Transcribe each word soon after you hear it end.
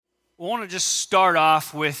I want to just start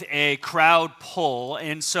off with a crowd poll.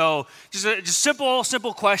 And so just a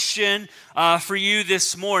simple question for you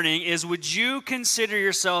this morning is, would you consider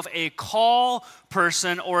yourself a call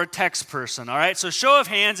person or a text person? All right, so show of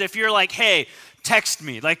hands if you're like, hey, text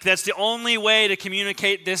me. Like, that's the only way to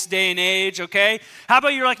communicate this day and age, okay? How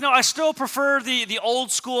about you're like, no, I still prefer the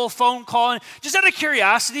old school phone call. And just out of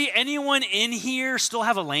curiosity, anyone in here still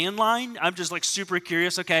have a landline? I'm just like super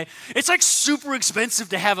curious, okay? It's like super expensive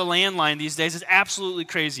to have a landline these days. It's absolutely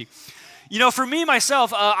crazy. You know, for me,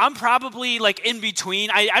 myself, I'm probably like in between.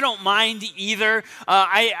 I don't mind either.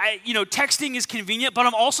 Texting is convenient, but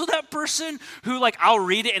I'm also that person who like, I'll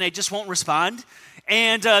read it and I just won't respond.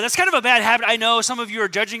 And that's kind of a bad habit. I know some of you are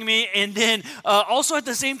judging me. And then also at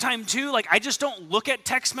the same time too, like I just don't look at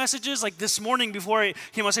text messages. Like this morning before I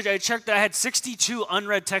came on stage, I checked that I had 62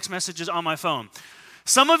 unread text messages on my phone.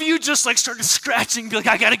 Some of you just like started scratching, be like,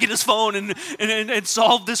 I got to get his phone and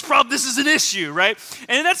solve this problem. This is an issue, right?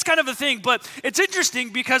 And that's kind of a thing. But it's interesting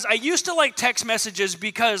because I used to like text messages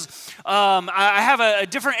because I have a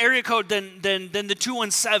different area code than the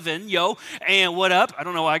 217, yo. And what up? I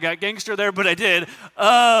don't know why I got gangster there, but I did.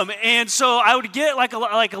 And so I would get like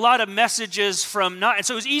a lot of messages from not, and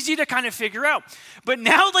so it was easy to kind of figure out. But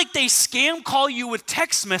now like they scam call you with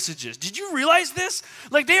text messages. Did you realize this?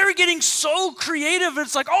 Like they are getting so creative.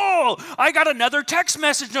 It's like, oh, I got another text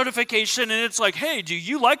message notification, and it's like, hey, do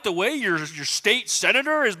you like the way your state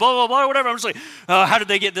senator is blah, blah, blah, whatever. I'm just like, how did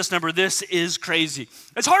they get this number? This is crazy.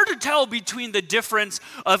 It's hard to tell between the difference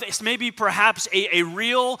of maybe perhaps a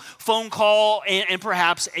real phone call and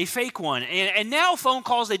perhaps a fake one. And now phone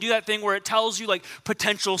calls, they do that thing where it tells you like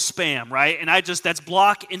potential spam, right? And that's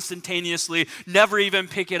block instantaneously, never even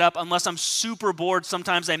pick it up unless I'm super bored.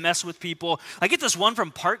 Sometimes I mess with people. I get this one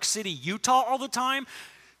from Park City, Utah all the time.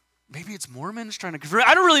 Maybe it's Mormons trying to convert.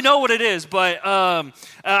 I don't really know what it is, but I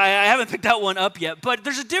haven't picked that one up yet. But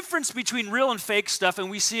there's a difference between real and fake stuff, and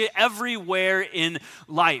we see it everywhere in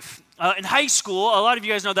life. In high school, a lot of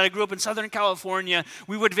you guys know that I grew up in Southern California.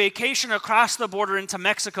 We would vacation across the border into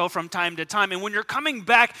Mexico from time to time. And when you're coming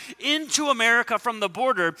back into America from the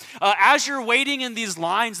border, as you're waiting in these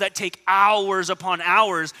lines that take hours upon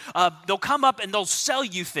hours, they'll come up and they'll sell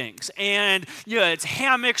you things. And it's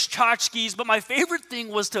hammocks, tchotchkes, but my favorite thing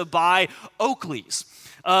was to buy Oakleys.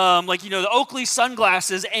 The Oakley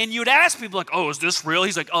sunglasses, and you'd ask people like, oh, is this real?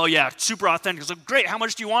 He's like, oh yeah, super authentic. It's like, great, how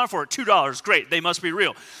much do you want for it? $2, great, they must be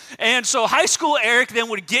real. And so high school Eric then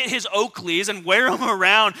would get his Oakleys and wear them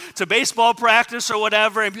around to baseball practice or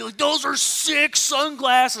whatever, and be like, those are sick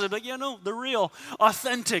sunglasses. I'd be like, yeah, no, they're real,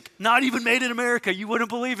 authentic, not even made in America, you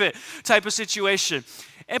wouldn't believe it, type of situation.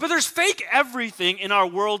 But there's fake everything in our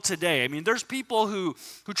world today. I mean, there's people who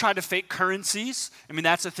try to fake currencies. I mean,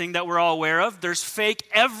 that's a thing that we're all aware of. There's fake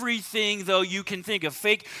everything, though, you can think of.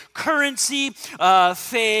 Fake currency,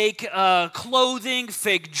 fake clothing,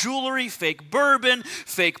 fake jewelry, fake bourbon,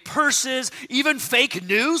 fake purses, even fake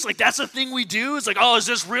news. Like, that's a thing we do. It's like, oh, is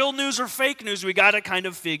this real news or fake news? We got to kind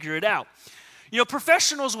of figure it out. You know,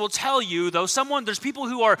 professionals will tell you, though, there's people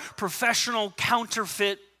who are professional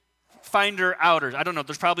counterfeit finder-outers. I don't know,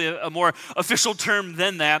 there's probably a more official term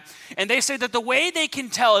than that. And they say that the way they can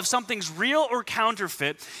tell if something's real or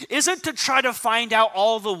counterfeit isn't to try to find out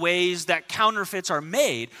all the ways that counterfeits are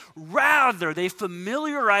made. Rather, they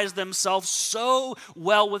familiarize themselves so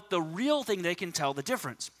well with the real thing they can tell the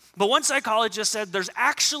difference. But one psychologist said there's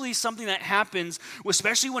actually something that happens,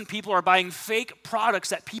 especially when people are buying fake products,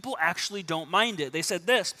 that people actually don't mind it. They said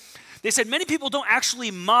this. They said many people don't actually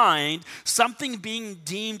mind something being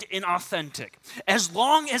deemed inauthentic as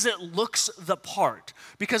long as it looks the part,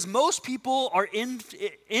 because most people are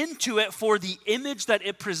into it for the image that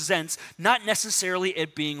it presents, not necessarily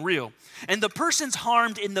it being real. And the persons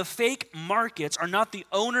harmed in the fake markets are not the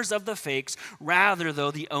owners of the fakes, rather, though,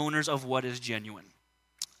 the owners of what is genuine.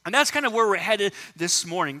 And that's kind of where we're headed this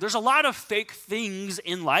morning. There's a lot of fake things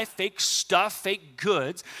in life, fake stuff, fake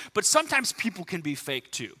goods, but sometimes people can be fake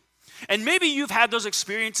too. And maybe you've had those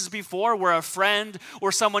experiences before where a friend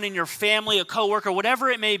or someone in your family, a coworker, whatever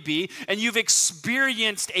it may be, and you've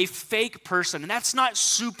experienced a fake person. And that's not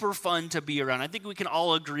super fun to be around. I think we can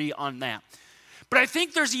all agree on that. But I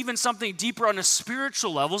think there's even something deeper on a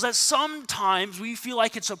spiritual level, is that sometimes we feel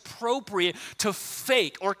like it's appropriate to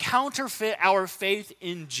fake or counterfeit our faith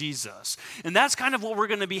in Jesus. And that's kind of what we're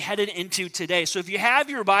going to be headed into today. So if you have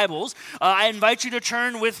your Bibles, I invite you to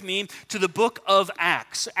turn with me to the book of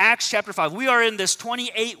Acts, Acts chapter 5. We are in this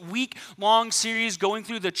 28-week-long series going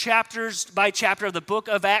through the chapters by chapter of the book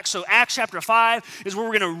of Acts. So Acts chapter 5 is where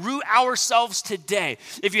we're going to root ourselves today.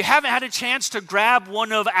 If you haven't had a chance to grab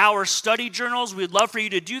one of our study journals, we'd love for you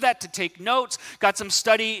to do that, to take notes. Got some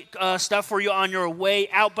study stuff for you on your way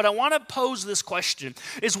out. But I want to pose this question,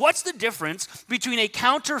 is what's the difference between a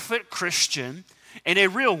counterfeit Christian and a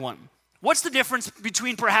real one? What's the difference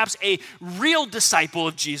between perhaps a real disciple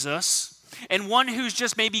of Jesus and one who's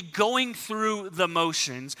just maybe going through the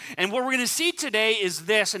motions? And what we're going to see today is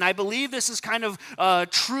this, and I believe this is kind of a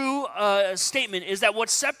true statement, is that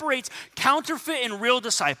what separates counterfeit and real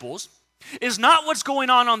disciples is not what's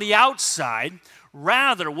going on the outside,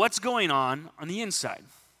 rather what's going on the inside.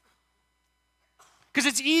 Because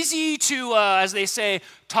it's easy to, as they say,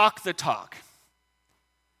 talk the talk.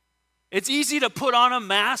 It's easy to put on a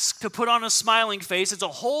mask, to put on a smiling face. It's a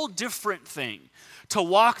whole different thing to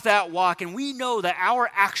walk that walk. And we know that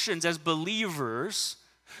our actions as believers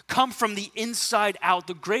come from the inside out,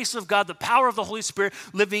 the grace of God, the power of the Holy Spirit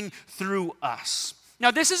living through us.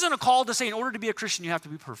 Now, this isn't a call to say in order to be a Christian, you have to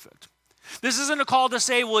be perfect. This isn't a call to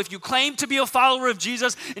say, well, if you claim to be a follower of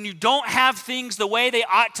Jesus and you don't have things the way they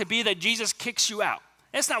ought to be, that Jesus kicks you out.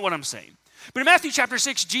 That's not what I'm saying. But in Matthew chapter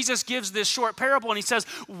 6, Jesus gives this short parable and he says,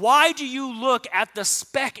 why do you look at the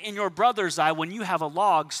speck in your brother's eye when you have a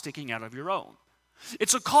log sticking out of your own?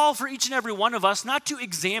 It's a call for each and every one of us not to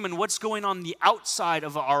examine what's going on the outside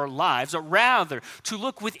of our lives, but rather to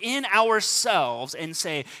look within ourselves and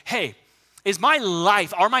say, hey, is my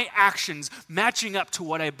life, are my actions matching up to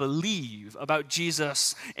what I believe about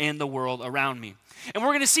Jesus and the world around me? And what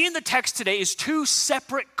we're going to see in the text today is two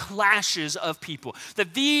separate clashes of people.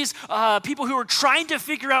 That these people who were trying to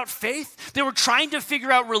figure out faith, they were trying to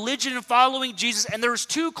figure out religion and following Jesus, and there was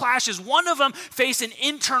two clashes. One of them faced an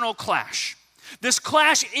internal clash. This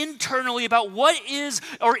clash internally about what is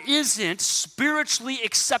or isn't spiritually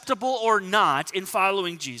acceptable or not in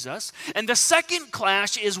following Jesus. And the second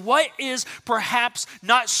clash is what is perhaps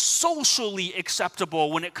not socially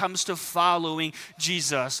acceptable when it comes to following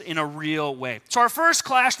Jesus in a real way. So our first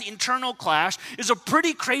clash, the internal clash, is a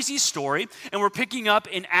pretty crazy story, and we're picking up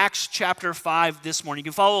in Acts chapter 5 this morning.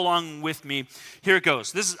 You can follow along with me. Here it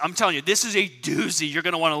goes. I'm telling you, this is a doozy. You're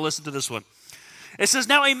going to want to listen to this one. It says,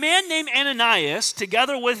 now a man named Ananias,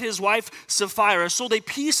 together with his wife Sapphira, sold a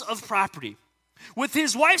piece of property. With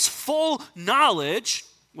his wife's full knowledge,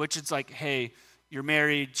 which it's like, hey, you're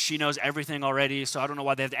married, she knows everything already, so I don't know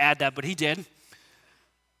why they have to add that, but he did.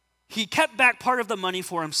 He kept back part of the money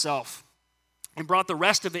for himself and brought the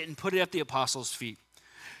rest of it and put it at the apostles' feet.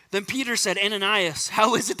 Then Peter said, Ananias,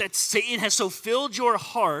 how is it that Satan has so filled your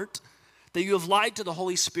heart that you have lied to the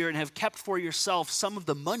Holy Spirit and have kept for yourself some of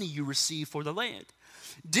the money you received for the land?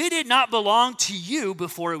 Did it not belong to you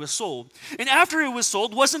before it was sold? And after it was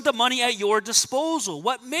sold, wasn't the money at your disposal?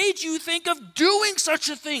 What made you think of doing such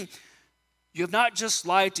a thing? You have not just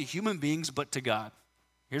lied to human beings, but to God.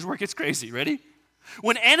 Here's where it gets crazy. Ready?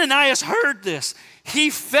 When Ananias heard this, he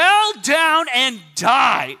fell down and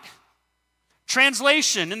died.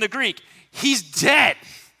 Translation in the Greek, he's dead.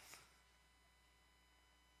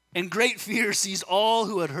 And great fear seized all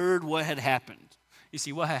who had heard what had happened. You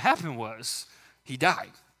see, what had happened was he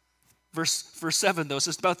died. Verse 7, though,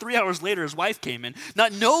 says, about 3 hours later, his wife came in.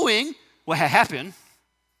 Not knowing what had happened,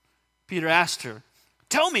 Peter asked her,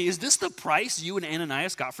 tell me, is this the price you and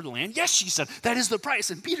Ananias got for the land? Yes, she said, that is the price.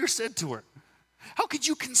 And Peter said to her, how could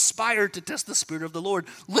you conspire to test the Spirit of the Lord?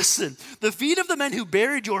 Listen, the feet of the men who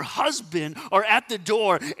buried your husband are at the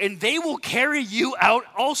door, and they will carry you out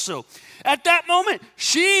also. At that moment,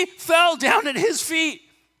 she fell down at his feet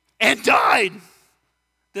and died.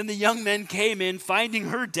 Then the young men came in, finding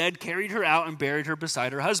her dead, carried her out and buried her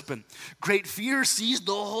beside her husband. Great fear seized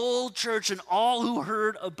the whole church and all who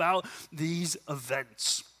heard about these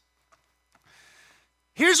events.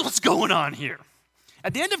 Here's what's going on here.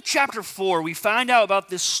 At the end of chapter 4, we find out about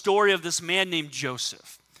this story of this man named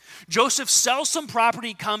Joseph. Joseph sells some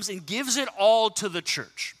property, comes and gives it all to the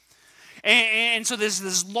church. And so there's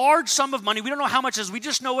this large sum of money. We don't know how much it is. We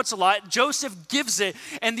just know it's a lot. Joseph gives it,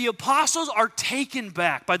 and the apostles are taken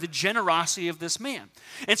back by the generosity of this man.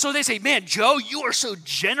 And so they say, man, Joe, you are so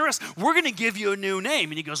generous. We're going to give you a new name.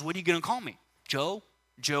 And he goes, what are you going to call me? Joe?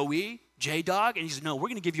 Joey? J-Dog? And he says, no, we're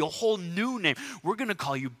going to give you a whole new name. We're going to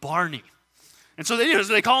call you Barney. And so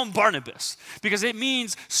they call him Barnabas because it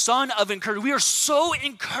means son of encouragement. We are so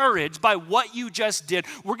encouraged by what you just did.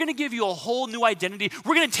 We're going to give you a whole new identity.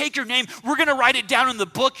 We're going to take your name. We're going to write it down in the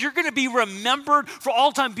book. You're going to be remembered for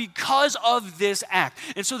all time because of this act.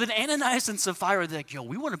 And so then Ananias and Sapphira, they're like, yo,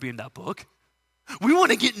 we want to be in that book. We want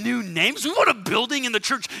to get new names. We want a building in the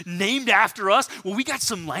church named after us. Well, we got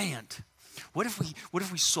some land. What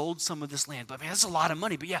if we sold some of this land? But man, that's a lot of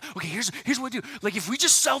money. But yeah, okay, here's what we do. Like if we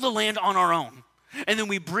just sell the land on our own, And then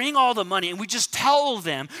we bring all the money and we just tell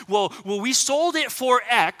them, well, we sold it for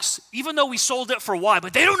X, even though we sold it for Y,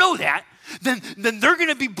 but they don't know that. Then they're going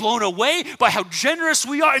to be blown away by how generous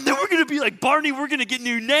we are. And then we're going to be like, Barney, we're going to get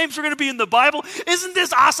new names. We're going to be in the Bible. Isn't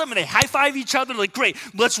this awesome? And they high five each other like, great,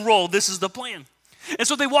 let's roll. This is the plan. And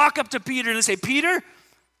so they walk up to Peter and they say, Peter,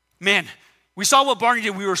 man, we saw what Barney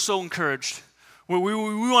did. We were so encouraged. We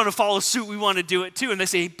want to follow suit. We want to do it too. And they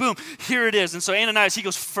say, boom, here it is. And so Ananias, he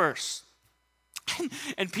goes first.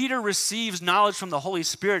 And Peter receives knowledge from the Holy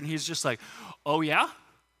Spirit, and he's just like, oh yeah?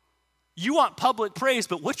 You want public praise,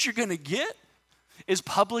 but what you're going to get is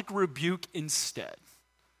public rebuke instead.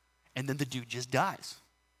 And then the dude just dies.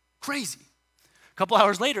 Crazy. A couple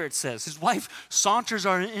hours later, it says, his wife saunters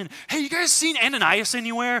on in. Hey, you guys seen Ananias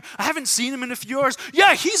anywhere? I haven't seen him in a few hours.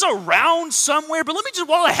 Yeah, he's around somewhere, but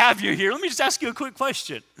while I have you here, let me just ask you a quick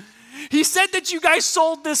question. He said that you guys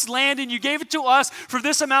sold this land and you gave it to us for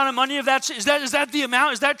this amount of money. Is that the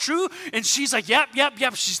amount? Is that true? And she's like, yep.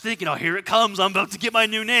 She's thinking, oh, here it comes. I'm about to get my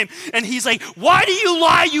new name. And he's like, why do you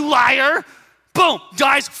lie, you liar? Boom,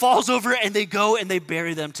 dies, falls over, and they go and they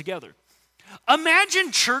bury them together.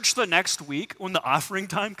 Imagine church the next week when the offering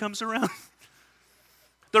time comes around.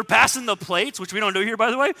 They're passing the plates, which we don't do here, by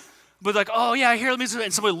the way. But like, oh yeah, here, let me see.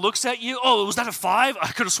 And somebody looks at you. Oh, was that a 5? I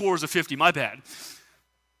could have swore it was a 50, my bad.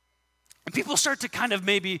 And people start to kind of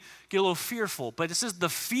maybe get a little fearful. But it says the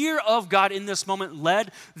fear of God in this moment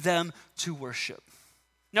led them to worship.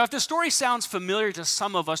 Now, if the story sounds familiar to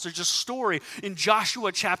some of us, there's a story in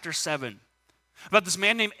Joshua chapter 7 about this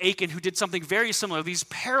man named Achan who did something very similar, these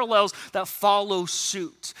parallels that follow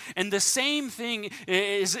suit. And the same thing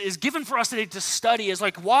is given for us today to study is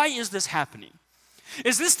like, why is this happening?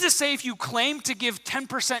 Is this to say if you claim to give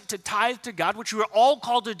 10% to tithe to God, which you are all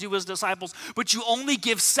called to do as disciples, but you only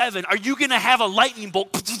give 7, are you going to have a lightning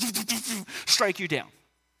bolt strike you down?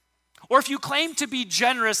 Or if you claim to be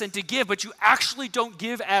generous and to give, but you actually don't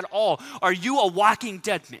give at all, are you a walking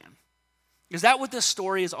dead man? Is that what this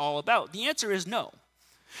story is all about? The answer is no.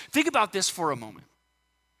 Think about this for a moment.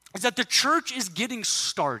 Is that the church is getting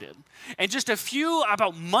started. And just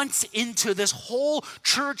about months into this whole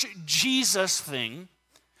church Jesus thing,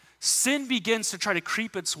 sin begins to try to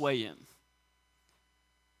creep its way in.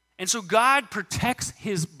 And so God protects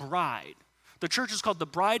his bride. The church is called the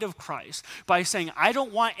bride of Christ by saying, I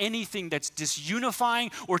don't want anything that's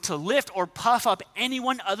disunifying or to lift or puff up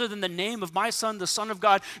anyone other than the name of my son, the Son of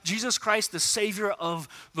God, Jesus Christ, the Savior of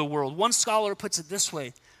the world. One scholar puts it this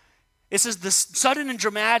way. It says the sudden and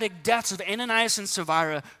dramatic deaths of Ananias and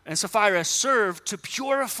Sapphira served to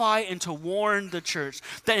purify and to warn the church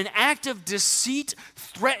that an act of deceit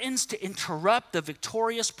threatens to interrupt the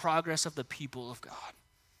victorious progress of the people of God.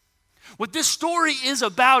 What this story is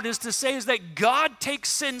about is to say is that God takes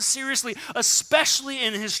sin seriously, especially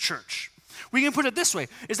in his church. We can put it this way,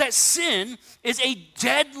 is that sin is a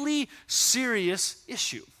deadly serious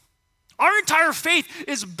issue. Our entire faith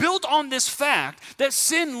is built on this fact that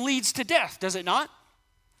sin leads to death, does it not?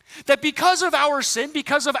 That because of our sin,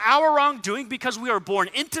 because of our wrongdoing, because we are born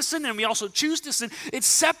into sin and we also choose to sin, it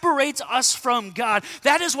separates us from God.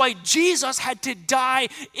 That is why Jesus had to die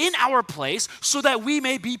in our place so that we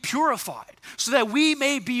may be purified, so that we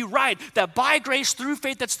may be right, that by grace through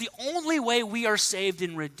faith, that's the only way we are saved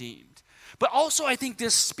and redeemed. But also I think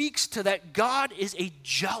this speaks to that God is a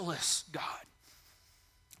jealous God.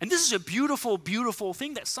 And this is a beautiful, beautiful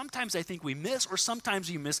thing that sometimes I think we miss or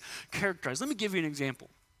sometimes we mischaracterize. Let me give you an example.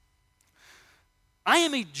 I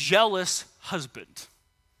am a jealous husband.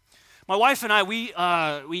 My wife and I,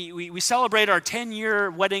 we celebrate our 10-year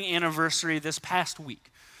wedding anniversary this past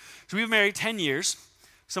week. So we've been married 10 years.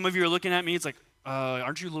 Some of you are looking at me, it's like,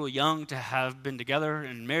 aren't you a little young to have been together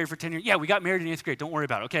and married for 10 years? Yeah, we got married in 8th grade. Don't worry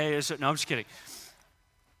about it, okay? No, I'm just kidding.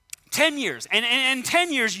 10 years. And in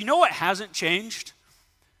 10 years, you know what hasn't changed?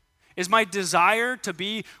 Is my desire to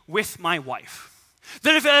be with my wife.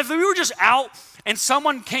 That if we were just out and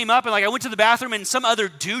someone came up and like I went to the bathroom and some other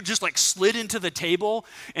dude just like slid into the table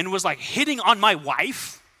and was like hitting on my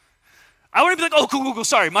wife, I wouldn't be like, oh, cool,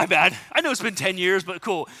 sorry, my bad. I know it's been 10 years, but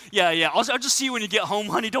cool. Yeah, I'll just see you when you get home,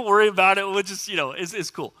 honey. Don't worry about it. We'll just, it's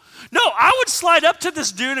cool. No, I would slide up to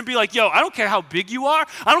this dude and be like, yo, I don't care how big you are.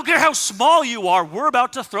 I don't care how small you are. We're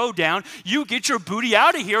about to throw down. You get your booty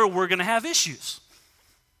out of here or we're going to have issues.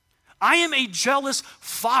 I am a jealous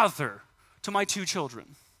father to my 2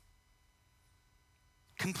 children.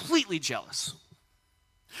 Completely jealous.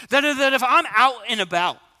 That if I'm out and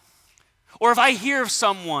about, or if I hear of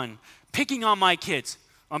someone picking on my kids,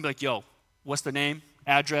 I'm like, yo, what's the name?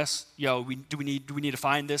 address. Yo, do we need to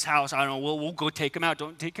find this house? I don't know. We'll go take them out.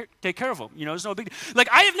 Don't take care of them. There's no big deal. Like,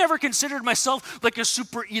 I have never considered myself like a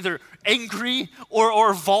super either angry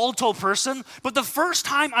or volatile person, but the first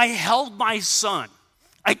time I held my son,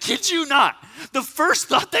 I kid you not, the first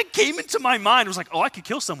thought that came into my mind was like, oh, I could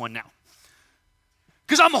kill someone now.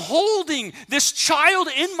 Because I'm holding this child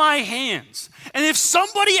in my hands. And if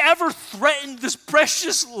somebody ever threatened this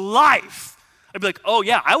precious life, I'd be like, oh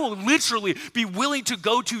yeah, I will literally be willing to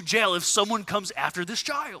go to jail if someone comes after this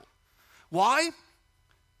child. Why?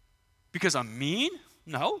 Because I'm mean?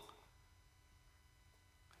 No.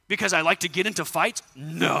 Because I like to get into fights?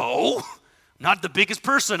 No. Not the biggest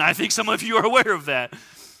person. I think some of you are aware of that.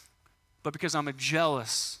 But because I'm a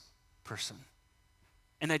jealous person.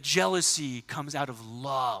 And that jealousy comes out of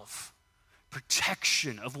love,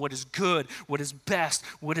 protection of what is good, what is best,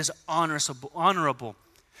 what is honorable.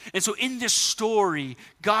 And so in this story,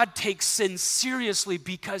 God takes sin seriously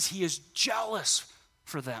because he is jealous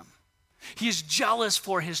for them. He is jealous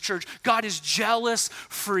for his church. God is jealous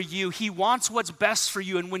for you. He wants what's best for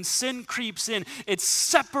you. And when sin creeps in, it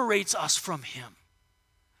separates us from him.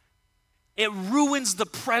 It ruins the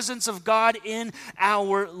presence of God in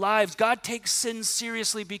our lives. God takes sin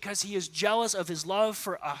seriously because he is jealous of his love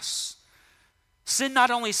for us. Sin not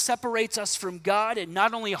only separates us from God, it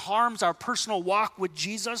not only harms our personal walk with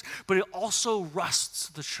Jesus, but it also rusts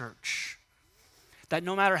the church. That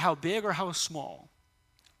no matter how big or how small,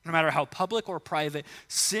 no matter how public or private,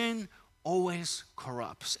 sin always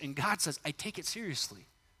corrupts. And God says, I take it seriously.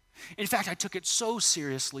 In fact, I took it so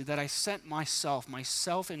seriously that I sent myself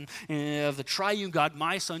and of the triune God,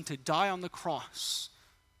 my son, to die on the cross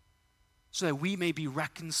so that we may be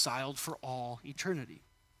reconciled for all eternity.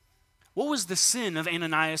 What was the sin of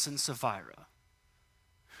Ananias and Sapphira?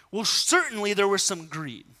 Well, certainly there was some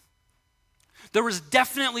greed. There was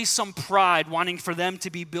definitely some pride wanting for them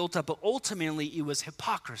to be built up, but ultimately it was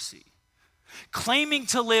hypocrisy. Claiming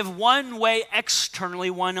to live one way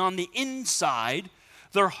externally, when on the inside,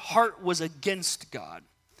 their heart was against God.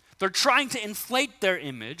 They're trying to inflate their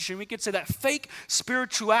image, and we could say that fake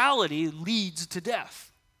spirituality leads to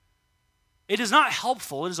death. It is not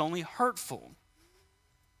helpful, it is only hurtful.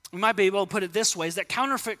 We might be able to put it this way, is that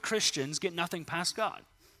counterfeit Christians get nothing past God.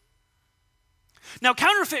 Now,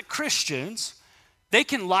 counterfeit Christians, they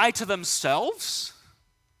can lie to themselves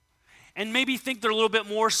and maybe think they're a little bit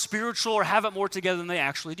more spiritual or have it more together than they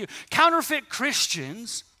actually do. Counterfeit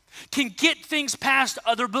Christians can get things past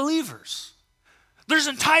other believers. There's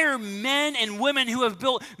entire men and women who have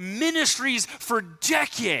built ministries for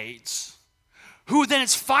decades, who then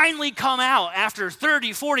it's finally come out after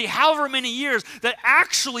 30, 40, however many years, that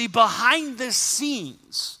actually behind the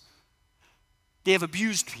scenes, they have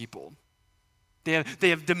abused people. They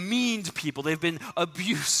have demeaned people. They've been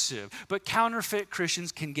abusive. But counterfeit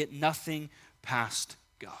Christians can get nothing past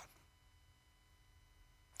God.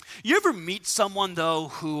 You ever meet someone, though,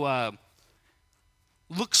 who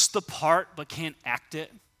looks the part but can't act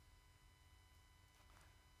it?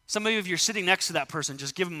 Some of you, if you're sitting next to that person,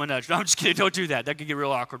 just give them a nudge. No, I'm just kidding. Don't do that. That could get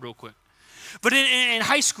real awkward real quick. But in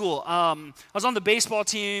high school, I was on the baseball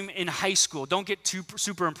team in high school. Don't get too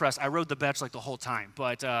super impressed. I rode the bench like the whole time.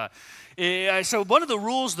 But so one of the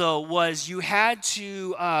rules, though, was you had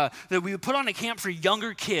to, that we would put on a camp for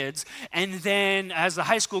younger kids, and then as the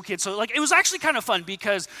high school kids, so like it was actually kind of fun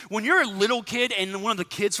because when you're a little kid and one of the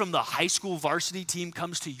kids from the high school varsity team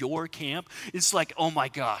comes to your camp, it's like, oh my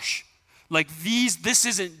gosh. Like this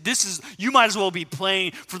is, you might as well be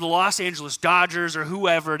playing for the Los Angeles Dodgers or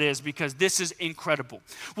whoever it is because this is incredible.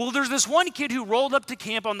 Well, there's this one kid who rolled up to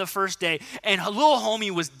camp on the first day and a little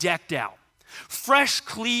homie was decked out. Fresh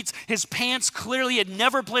cleats, his pants clearly had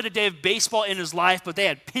never played a day of baseball in his life, but they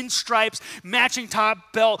had pinstripes, matching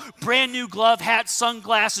top belt, brand new glove, hat,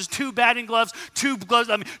 sunglasses, 2 batting gloves, 2 gloves,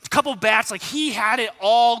 a couple bats. Like he had it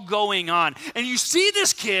all going on. And you see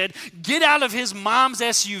this kid get out of his mom's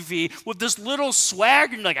SUV with this little swag,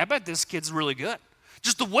 and you're like, I bet this kid's really good.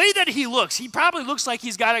 Just the way that he looks, he probably looks like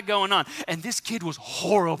he's got it going on. And this kid was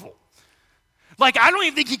horrible. Like I don't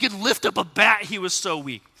even think he could lift up a bat, he was so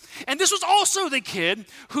weak. And this was also the kid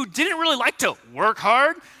who didn't really like to work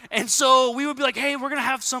hard. And so we would be like, hey, we're going to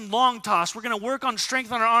have some long toss. We're going to work on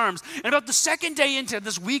strength on our arms. And about the second day into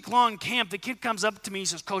this week-long camp, the kid comes up to me. He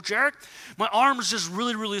says, Coach Eric, my arm's just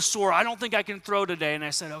really, really sore. I don't think I can throw today. And I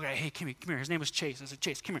said, okay, hey, come here. His name was Chase. I said,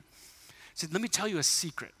 Chase, come here. I said, let me tell you a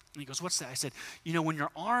secret. And he goes, what's that? I said, when your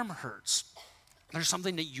arm hurts, there's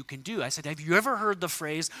something that you can do. I said, have you ever heard the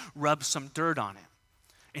phrase, rub some dirt on it?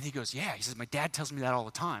 And he goes, yeah. He says, my dad tells me that all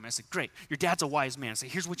the time. I said, great. Your dad's a wise man. I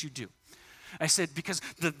said, here's what you do. I said, because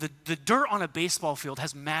the dirt on a baseball field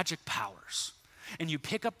has magic powers. and you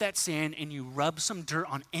pick up that sand and you rub some dirt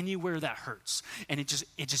on anywhere that hurts, and it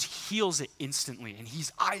just heals it instantly. And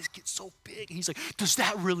his eyes get so big. He's like, does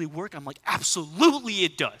that really work? I'm like, absolutely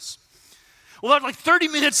it does. Well, like 30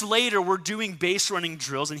 minutes later, we're doing base running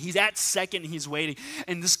drills, and he's at second, and he's waiting.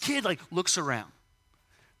 And this kid like looks around,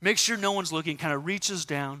 makes sure no one's looking, kind of reaches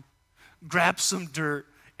down, grabs some dirt,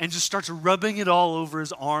 and just starts rubbing it all over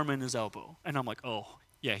his arm and his elbow. And I'm like, oh,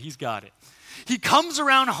 yeah, he's got it. He comes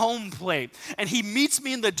around home plate, and he meets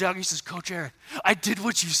me in the dugout. He says, Coach Eric, I did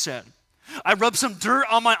what you said. I rubbed some dirt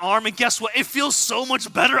on my arm, and guess what? It feels so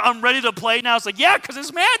much better. I'm ready to play now. It's like, yeah, because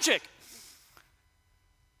it's magic.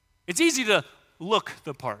 It's easy to look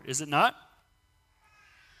the part, is it not?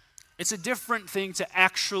 It's a different thing to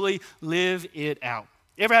actually live it out.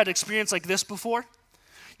 You ever had an experience like this before?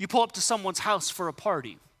 You pull up to someone's house for a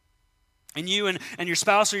party, and you and your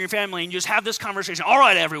spouse or your family, and you just have this conversation. All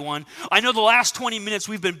right, everyone, I know the last 20 minutes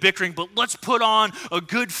we've been bickering, but let's put on a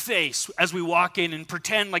good face as we walk in and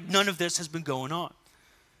pretend like none of this has been going on.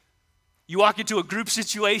 You walk into a group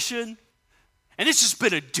situation, and it's just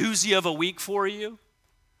been a doozy of a week for you.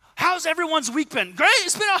 How's everyone's week been? Great,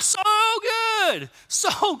 it's been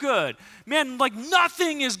so good. Man, like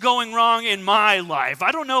nothing is going wrong in my life.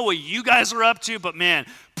 I don't know what you guys are up to, but man,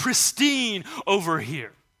 pristine over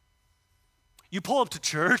here. You pull up to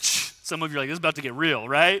church, some of you are like, this is about to get real,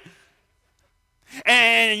 right?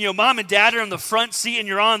 And mom and dad are in the front seat, and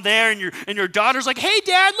you're on there, and your daughter's like, hey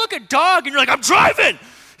dad, look, a dog, and you're like, I'm driving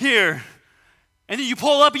here. And then you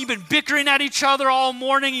pull up and you've been bickering at each other all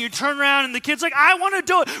morning, and you turn around and the kid's like, I want to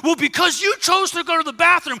do it. Well, because you chose to go to the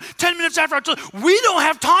bathroom 10 minutes after I told you, we don't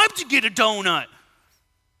have time to get a donut.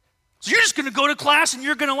 So you're just going to go to class and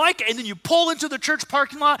you're going to like it. And then you pull into the church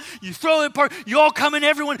parking lot, you throw it apart, you all come in,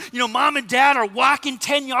 everyone, mom and dad are walking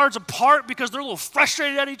 10 yards apart because they're a little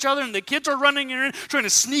frustrated at each other, and the kids are running in, trying to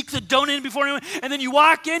sneak the donut in before anyone. And then you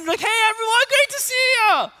walk in, you're like, hey everyone, great to see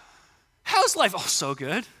you. How's life? Oh, so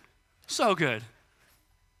good. So good.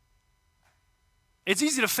 It's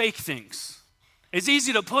easy to fake things. It's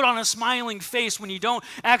easy to put on a smiling face when you don't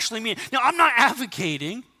actually mean it. Now, I'm not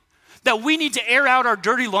advocating that we need to air out our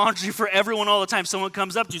dirty laundry for everyone all the time. Someone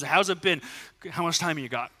comes up to you and says, how's it been? How much time you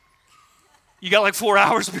got? You got like 4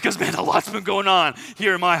 hours? Because, man, a lot's been going on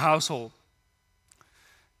here in my household.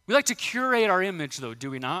 We like to curate our image, though,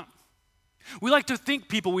 do we not? We like to think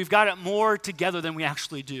we've got it more together than we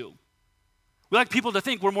actually do. We like people to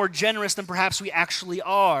think we're more generous than perhaps we actually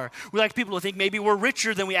are. We like people to think maybe we're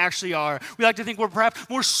richer than we actually are. We like to think we're perhaps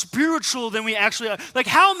more spiritual than we actually are. Like,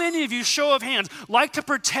 how many of you, show of hands, like to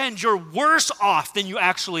pretend you're worse off than you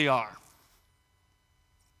actually are?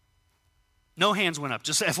 No hands went up,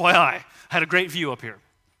 just FYI. I had a great view up here.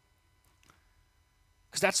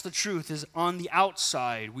 Because that's the truth, is on the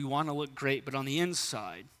outside, we want to look great, but on the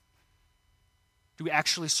inside, do we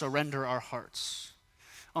actually surrender our hearts?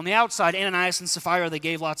 On the outside, Ananias and Sapphira, they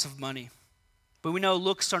gave lots of money. But we know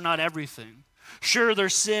looks are not everything. Sure, their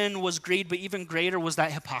sin was greed, but even greater was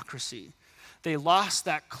that hypocrisy. They lost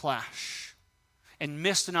that clash and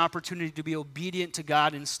missed an opportunity to be obedient to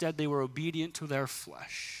God. Instead, they were obedient to their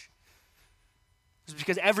flesh. It's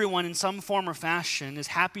because everyone in some form or fashion is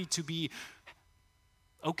happy to be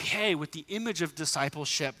okay with the image of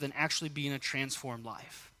discipleship than actually being a transformed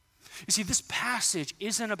life. You see, this passage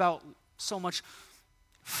isn't about so much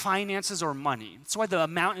finances or money. That's why the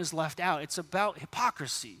amount is left out. It's about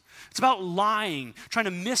hypocrisy. It's about lying, trying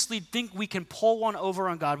to mislead, think we can pull one over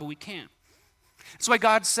on God, but we can't. That's why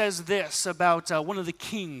God says this about one of the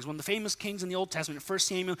kings, one of the famous kings in the Old Testament, 1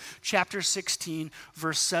 Samuel chapter 16,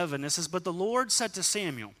 verse 7. It says, but the Lord said to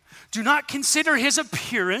Samuel, do not consider his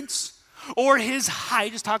appearance or his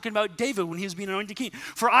height. He's talking about David when he was being anointed king.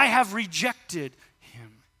 For I have rejected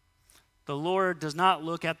him. The Lord does not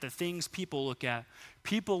look at the things people look at.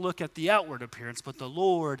 People look at the outward appearance, but the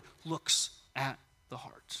Lord looks at the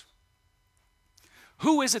heart.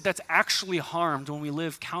 Who is it that's actually harmed when we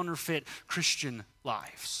live counterfeit Christian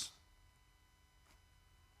lives?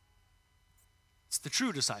 It's the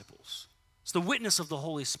true disciples. It's the witness of the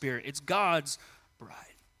Holy Spirit. It's God's bride.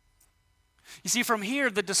 You see, from here,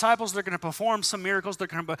 the disciples, they're going to perform some miracles, they're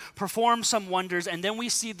going to perform some wonders, and then we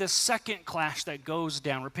see the second clash that goes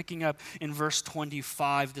down. We're picking up in verse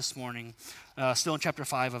 25 this morning, still in chapter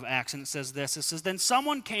 5 of Acts, and it says this. It says, then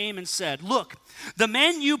someone came and said, look, the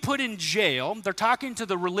men you put in jail, they're talking to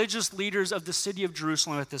the religious leaders of the city of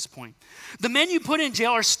Jerusalem at this point. The men you put in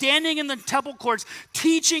jail are standing in the temple courts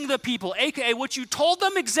teaching the people, aka what you told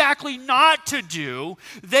them exactly not to do,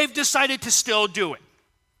 they've decided to still do it.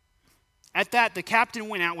 At that, the captain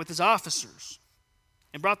went out with his officers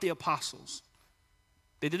and brought the apostles.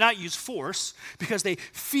 They did not use force because they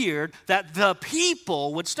feared that the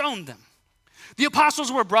people would stone them. The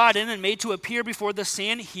apostles were brought in and made to appear before the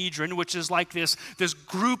Sanhedrin, which is like this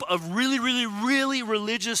group of really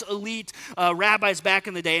religious elite rabbis back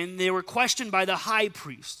in the day, and they were questioned by the high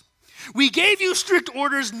priest. We gave you strict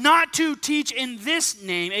orders not to teach in this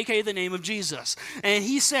name, aka the name of Jesus. And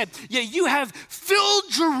he said, yeah, you have filled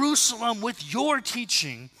Jerusalem with your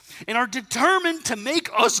teaching and are determined to make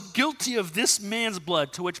us guilty of this man's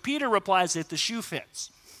blood. To which Peter replies, if the shoe fits.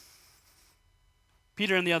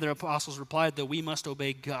 Peter and the other apostles replied that we must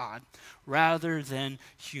obey God rather than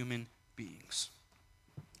human beings.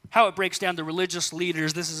 How it breaks down the religious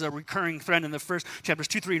leaders, this is a recurring thread in the first chapters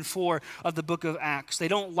 2, 3, and 4 of the book of Acts. They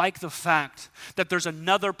don't like the fact that there's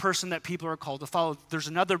another person that people are called to follow. There's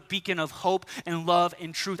another beacon of hope and love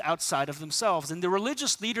and truth outside of themselves. And the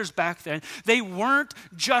religious leaders back then, they weren't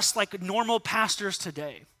just like normal pastors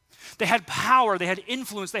today. They had power, they had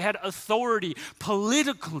influence, they had authority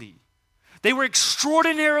politically. They were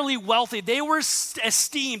extraordinarily wealthy. They were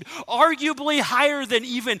esteemed arguably higher than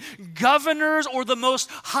even governors or the most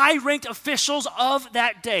high-ranked officials of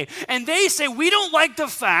that day. And they say, we don't like the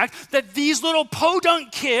fact that these little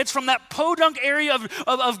podunk kids from that podunk area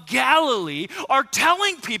of Galilee are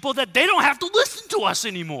telling people that they don't have to listen to us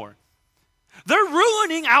anymore. They're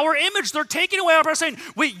ruining our image. They're taking away our power, saying,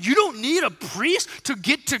 wait, you don't need a priest to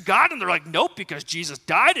get to God? And they're like, nope, because Jesus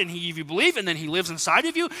died and if you believe, and then he lives inside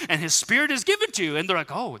of you and his spirit is given to you. And they're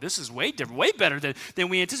like, oh, this is way different, way better than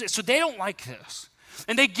we anticipated. So they don't like this.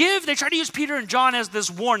 And they try to use Peter and John as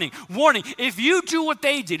this warning. Warning, if you do what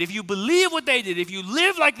they did, if you believe what they did, if you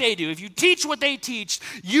live like they do, if you teach what they teach,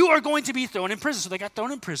 you are going to be thrown in prison. So they got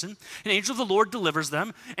thrown in prison. An angel of the Lord delivers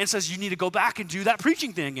them and says, you need to go back and do that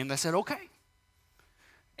preaching thing. And they said, okay.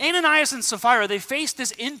 Ananias and Sapphira, they faced this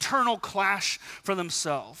internal clash for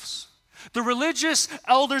themselves. The religious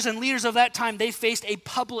elders and leaders of that time, they faced a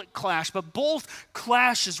public clash, but both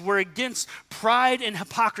clashes were against pride and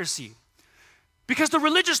hypocrisy. Because the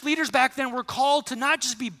religious leaders back then were called to not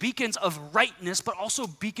just be beacons of rightness, but also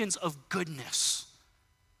beacons of goodness.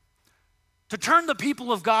 To turn the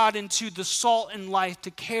people of God into the salt and light,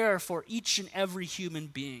 to care for each and every human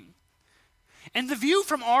being. And the view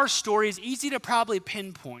from our story is easy to probably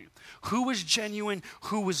pinpoint who was genuine,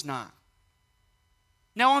 who was not.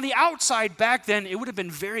 Now, on the outside back then, it would have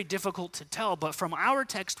been very difficult to tell, but from our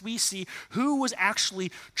text, we see who was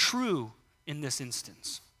actually true in this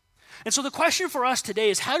instance. And so the question for us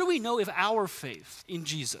today is, how do we know if our faith in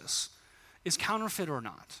Jesus is counterfeit or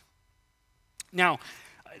not? Now,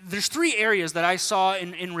 there's three areas that I saw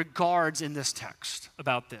in regards in this text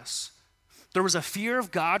about this. There was a fear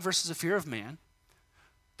of God versus a fear of man.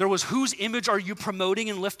 There was whose image are you promoting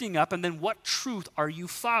and lifting up, and then what truth are you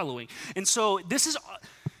following? And so this is,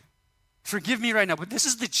 forgive me right now, but this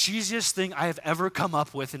is the cheesiest thing I have ever come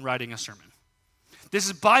up with in writing a sermon. This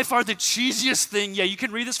is by far the cheesiest thing. Yeah, you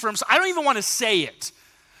can read this for himself. I don't even want to say it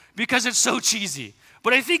because it's so cheesy,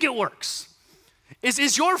 but I think it works.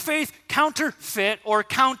 Is your faith counterfeit or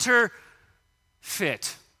counterfeit?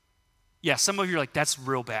 Yeah, some of you are like, that's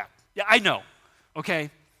real bad. Yeah, I know, okay?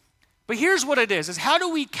 But here's what it is how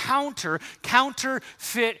do we counterfeit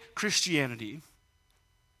Christianity?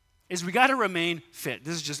 Is we got to remain fit.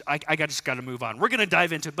 This is just, I just got to move on. We're going to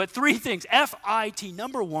dive into it. But three things, F-I-T,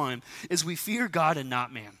 number one, is we fear God and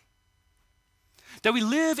not man. That we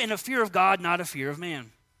live in a fear of God, not a fear of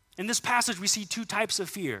man. In this passage, we see two types of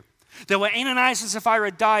fear. That when Ananias and Sapphira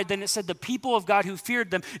died, then it said the people of God who feared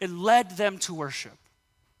them, it led them to worship.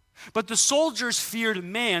 But the soldiers feared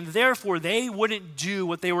man, therefore they wouldn't do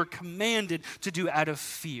what they were commanded to do out of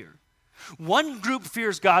fear. One group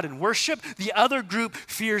fears God and worship, the other group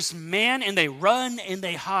fears man and they run and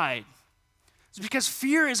they hide. It's because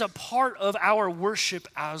fear is a part of our worship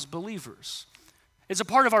as believers. It's a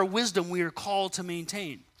part of our wisdom we are called to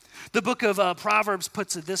maintain. The book of Proverbs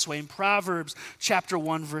puts it this way, in Proverbs chapter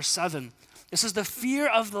 1, verse 7. It says, the fear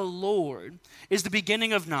of the Lord is the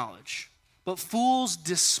beginning of knowledge, but fools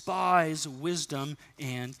despise wisdom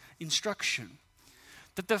and instruction.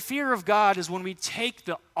 That the fear of God is when we take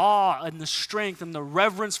the awe and the strength and the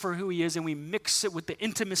reverence for who he is and we mix it with the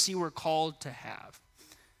intimacy we're called to have.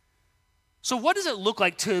 So what does it look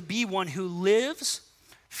like to be one who lives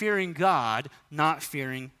fearing God, not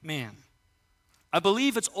fearing man? I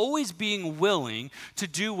believe it's always being willing to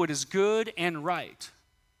do what is good and right,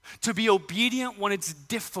 to be obedient when it's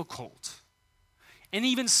difficult, and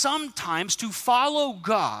even sometimes to follow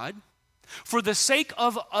God for the sake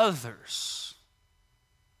of others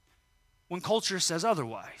when culture says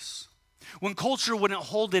otherwise, when culture wouldn't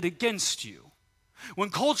hold it against you, When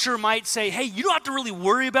culture might say, hey, you don't have to really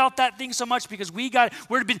worry about that thing so much because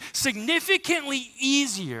we're been significantly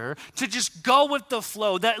easier to just go with the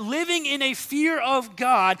flow. That living in a fear of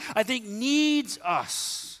God, I think, needs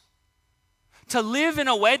us to live in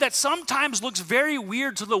a way that sometimes looks very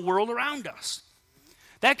weird to the world around us.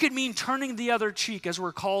 That could mean turning the other cheek as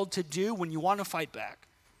we're called to do when you want to fight back.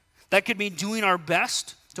 That could mean doing our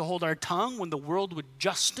best to hold our tongue when the world would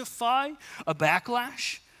justify a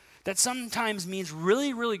backlash. That sometimes means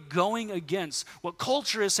really, really going against what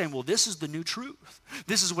culture is saying, well, this is the new truth.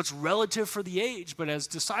 This is what's relative for the age. But as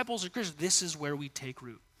disciples of Christ, this is where we take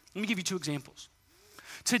root. Let me give you two examples.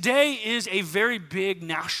 Today is a very big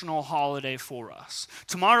national holiday for us.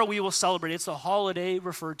 Tomorrow we will celebrate. It's the holiday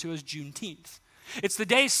referred to as Juneteenth. It's the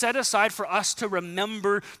day set aside for us to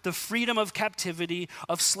remember the freedom of captivity,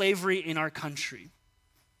 of slavery in our country.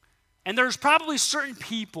 And there's probably certain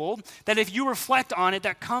people that if you reflect on it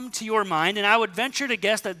that come to your mind, and I would venture to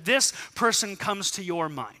guess that this person comes to your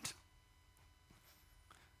mind.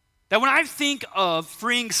 That when I think of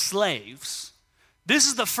freeing slaves, this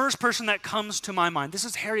is the first person that comes to my mind. This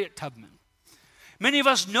is Harriet Tubman. Many of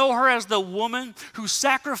us know her as the woman who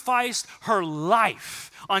sacrificed her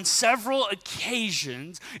life on several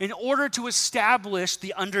occasions in order to establish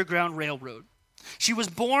the Underground Railroad. She was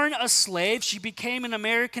born a slave. She became an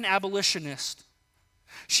American abolitionist.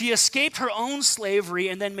 She escaped her own slavery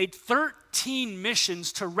and then made 13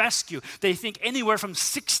 missions to rescue, they think, anywhere from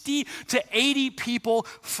 60 to 80 people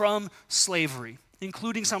from slavery,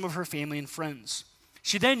 including some of her family and friends.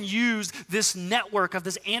 She then used this network of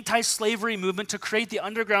this anti-slavery movement to create the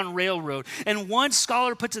Underground Railroad. And one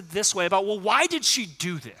scholar puts it this way about, well, why did she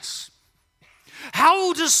do this?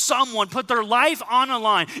 How does someone put their life on a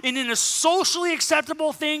line and in a socially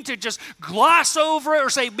acceptable thing to just gloss over it or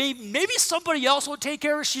say, maybe somebody else will take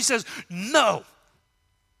care of it? She says, no,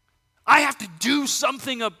 I have to do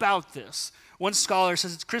something about this. One scholar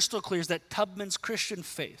says it's crystal clear that Tubman's Christian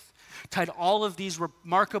faith tied all of these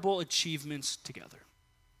remarkable achievements together.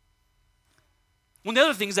 One of the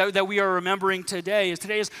other things that we are remembering today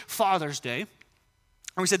is Father's Day.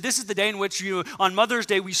 And we said this is the day in which on Mother's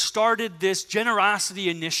Day, we started this generosity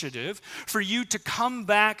initiative for you to come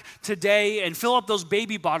back today and fill up those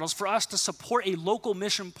baby bottles for us to support a local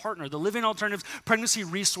mission partner, the Living Alternatives Pregnancy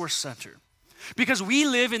Resource Center. Because we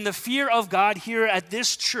live in the fear of God here at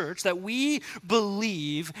this church that we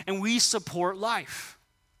believe and we support life.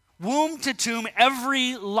 Womb to tomb,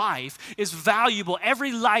 every life is valuable.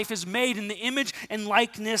 Every life is made in the image and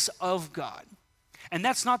likeness of God. And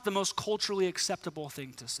that's not the most culturally acceptable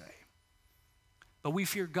thing to say. But we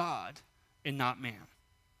fear God and not man.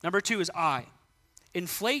 Number two is I.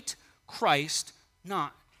 Inflate Christ,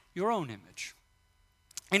 not your own image.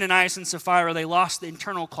 Ananias and Sapphira, they lost the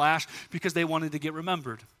internal clash because they wanted to get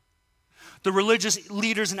remembered. The religious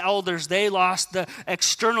leaders and elders, they lost the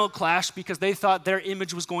external clash because they thought their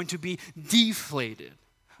image was going to be deflated.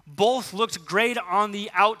 Both looked great on the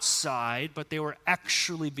outside, but they were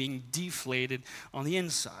actually being deflated on the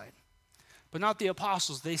inside. But not the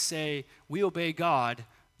apostles. They say, we obey God,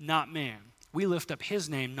 not man. We lift up his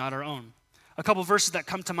name, not our own. A couple verses that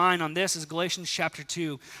come to mind on this is Galatians chapter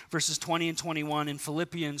 2, verses 20 and 21, and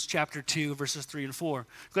Philippians chapter 2, verses 3 and 4.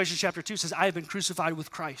 Galatians chapter 2 says, I have been crucified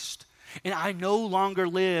with Christ, and I no longer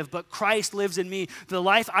live, but Christ lives in me. The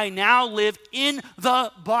life I now live in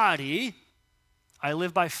the body, I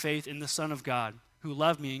live by faith in the Son of God, who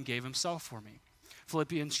loved me and gave himself for me.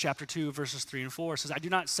 Philippians chapter 2, verses 3 and 4 says, I do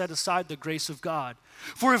not set aside the grace of God.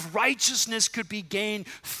 For if righteousness could be gained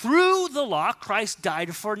through the law, Christ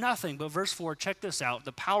died for nothing. But verse 4, check this out.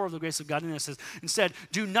 The power of the grace of God in this says, instead,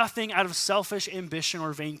 do nothing out of selfish ambition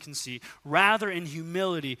or vain conceit. Rather, in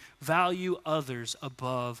humility, value others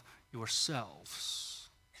above yourselves.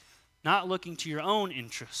 Not looking to your own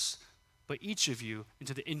interests, but each of you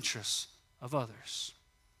into the interests of others.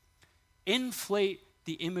 Inflate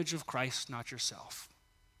the image of Christ, not yourself.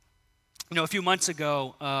 You know, a few months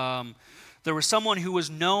ago, there was someone who was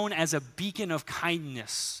known as a beacon of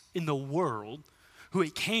kindness in the world who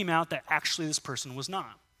it came out that actually this person was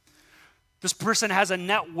not. This person has a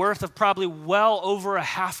net worth of probably well over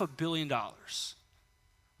 $500 million.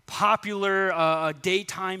 Popular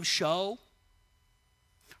daytime show.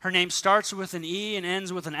 Her name starts with an E and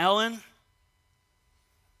ends with an Ellen.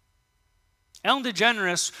 Ellen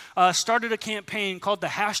DeGeneres started a campaign called the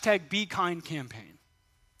 #BeKind campaign.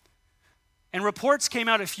 And reports came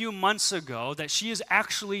out a few months ago that she is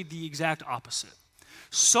actually the exact opposite.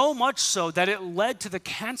 So much so that it led to the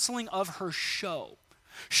canceling of her show.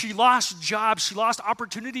 She lost jobs, she lost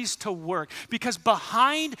opportunities to work because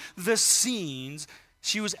behind the scenes,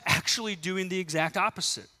 she was actually doing the exact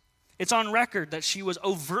opposite. It's on record that she was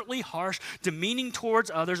overtly harsh, demeaning towards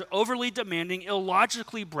others, overly demanding,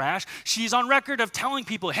 illogically brash. She's on record of telling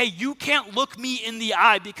people, hey, you can't look me in the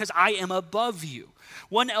eye because I am above you.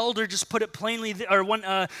 One elder just put it plainly, or one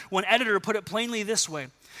editor put it plainly this way,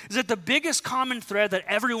 is that the biggest common thread that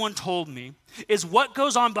everyone told me is what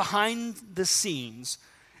goes on behind the scenes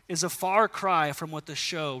is a far cry from what the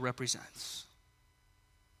show represents.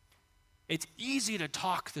 It's easy to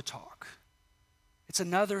talk the talk. It's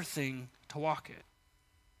another thing to walk it.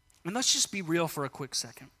 And let's just be real for a quick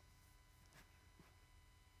second.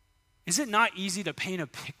 Is it not easy to paint a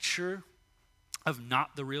picture of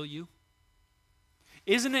not the real you?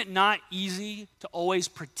 Isn't it not easy to always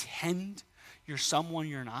pretend you're someone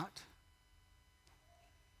you're not?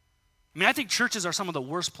 I mean, I think churches are some of the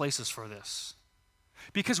worst places for this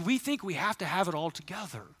because we think we have to have it all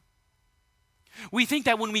together. We think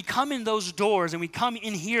that when we come in those doors and we come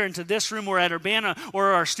in here into this room or at Urbana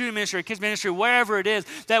or our student ministry or kids ministry, wherever it is,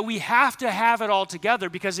 that we have to have it all together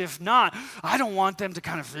because if not, I don't want them to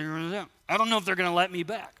kind of figure it out. I don't know if they're going to let me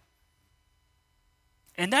back.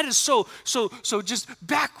 And that is so just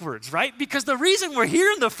backwards, right? Because the reason we're here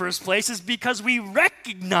in the first place is because we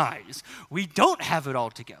recognize we don't have it all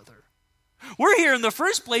together. We're here in the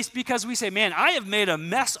first place because we say, man, I have made a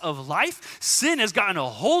mess of life. Sin has gotten a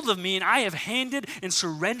hold of me, and I have handed and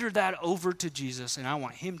surrendered that over to Jesus, and I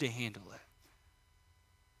want him to handle it.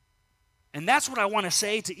 And that's what I want to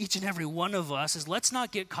say to each and every one of us is let's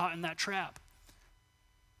not get caught in that trap.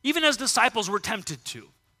 Even as disciples, we're tempted to.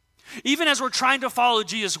 Even as we're trying to follow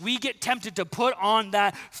Jesus, we get tempted to put on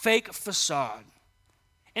that fake facade.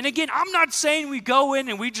 And again, I'm not saying we go in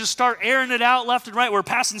and we just start airing it out left and right. We're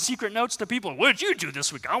passing secret notes to people. What did you do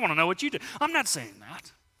this week? I want to know what you did. I'm not saying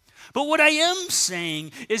that. But what I am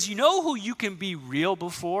saying is, you know who you can be real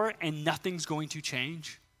before and nothing's going to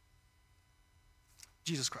change?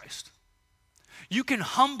 Jesus Christ. You can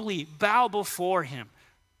humbly bow before him.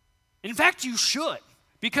 In fact, you should,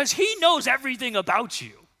 because he knows everything about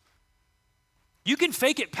you. You can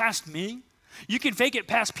fake it past me. You can fake it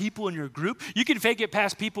past people in your group. You can fake it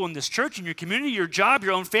past people in this church, in your community, your job,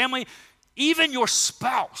 your own family, even your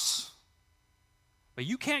spouse. But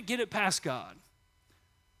you can't get it past God.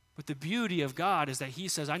 But the beauty of God is that he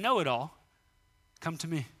says, I know it all. Come to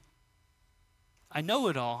me. I know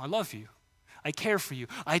it all. I love you. I care for you.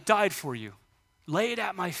 I died for you. Lay it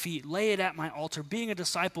at my feet. Lay it at my altar. Being a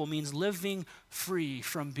disciple means living free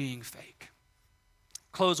from being fake.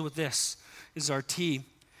 Close with this. This is our T.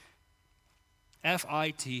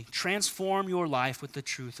 F-I-T, transform your life with the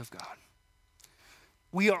truth of God.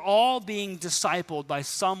 We are all being discipled by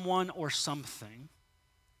someone or something.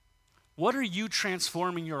 What are you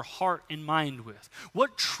transforming your heart and mind with?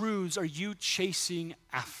 What truths are you chasing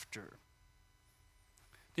after?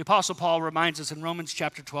 The Apostle Paul reminds us in Romans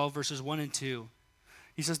chapter 12, verses 1 and 2.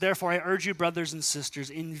 He says, therefore, I urge you, brothers and sisters,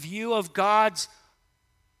 in view of God's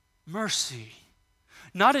mercy,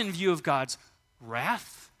 not in view of God's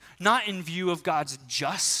wrath, not in view of God's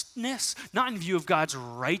justness, not in view of God's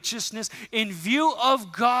righteousness, in view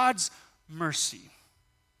of God's mercy.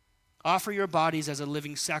 Offer your bodies as a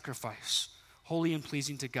living sacrifice, holy and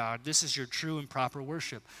pleasing to God. This is your true and proper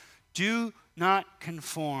worship. Do not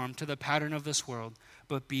conform to the pattern of this world,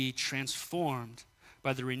 but be transformed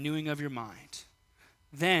by the renewing of your mind.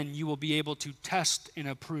 Then you will be able to test and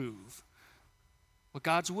approve what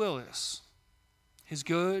God's will is, his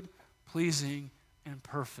good, pleasing, and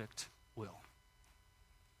perfect will.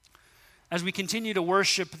 As we continue to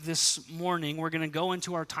worship this morning, we're going to go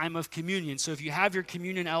into our time of communion. So if you have your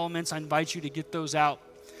communion elements, I invite you to get those out.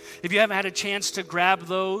 If you haven't had a chance to grab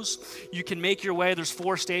those, you can make your way. There's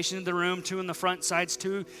 4 stations in the room, 2 in the front sides,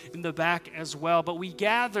 2 in the back as well. But we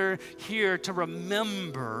gather here to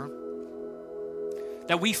remember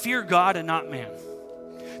that we fear God and not man.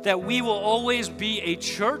 That we will always be a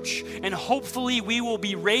church, and hopefully we will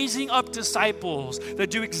be raising up disciples that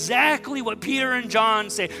do exactly what Peter and John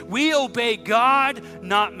say. We obey God,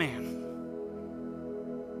 not man.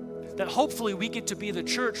 That hopefully we get to be the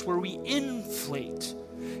church where we inflate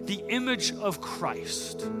the image of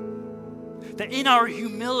Christ. That in our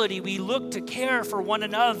humility we look to care for one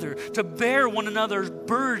another, to bear one another's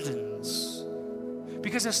burdens.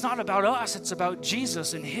 Because it's not about us, it's about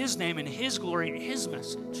Jesus and his name and his glory and his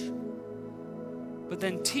message. But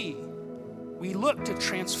then T, we look to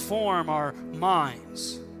transform our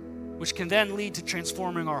minds, which can then lead to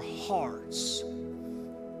transforming our hearts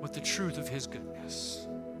with the truth of his goodness.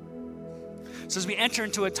 So as we enter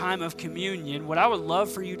into a time of communion, what I would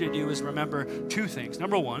love for you to do is remember 2 things.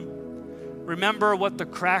 Number 1, remember what the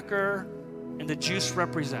cracker and the juice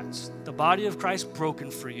represents. The body of Christ broken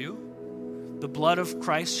for you. the blood of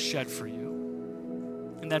Christ shed for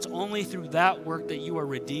you. And that's only through that work that you are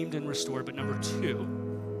redeemed and restored. But number two,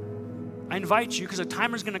 I invite you, because a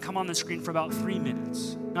timer's going to come on the screen for about 3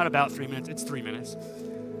 minutes. Not about 3 minutes, it's 3 minutes.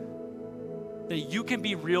 That you can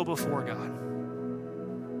be real before God.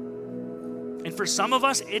 And for some of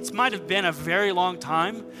us, it might have been a very long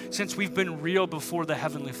time since we've been real before the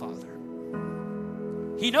Heavenly Father.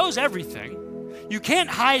 He knows everything. You can't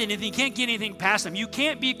hide anything. You can't get anything past him. You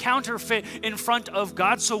can't be counterfeit in front of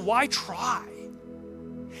God, so why try?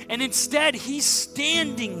 And instead, he's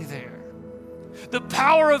standing there. The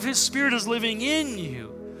power of his Spirit is living in you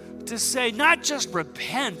to say, not just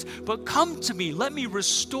repent, but come to me. Let me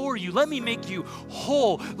restore you. Let me make you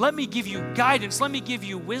whole. Let me give you guidance. Let me give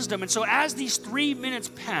you wisdom. And so as these 3 minutes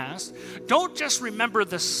pass, don't just remember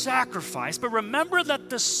the sacrifice, but remember that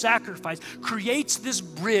the sacrifice creates this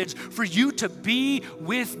bridge for you to be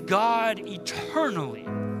with God eternally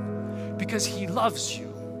because he loves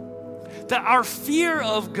you. That our fear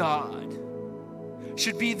of God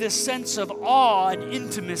should be this sense of awe and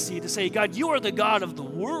intimacy to say, God, you are the God of the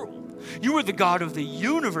world. You are the God of the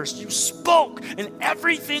universe. You spoke and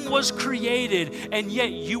everything was created, and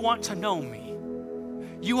yet you want to know me.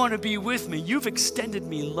 You want to be with me. You've extended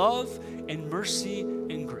me love and mercy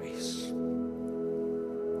and grace.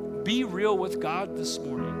 Be real with God this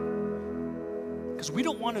morning, because we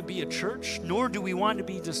don't want to be a church, nor do we want to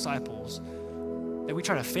be disciples that we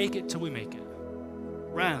try to fake it till we make it.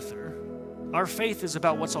 Rather, our faith is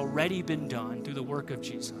about what's already been done through the work of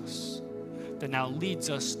Jesus that now leads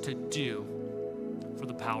us to do for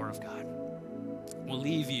the power of God. We'll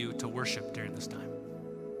leave you to worship during this time.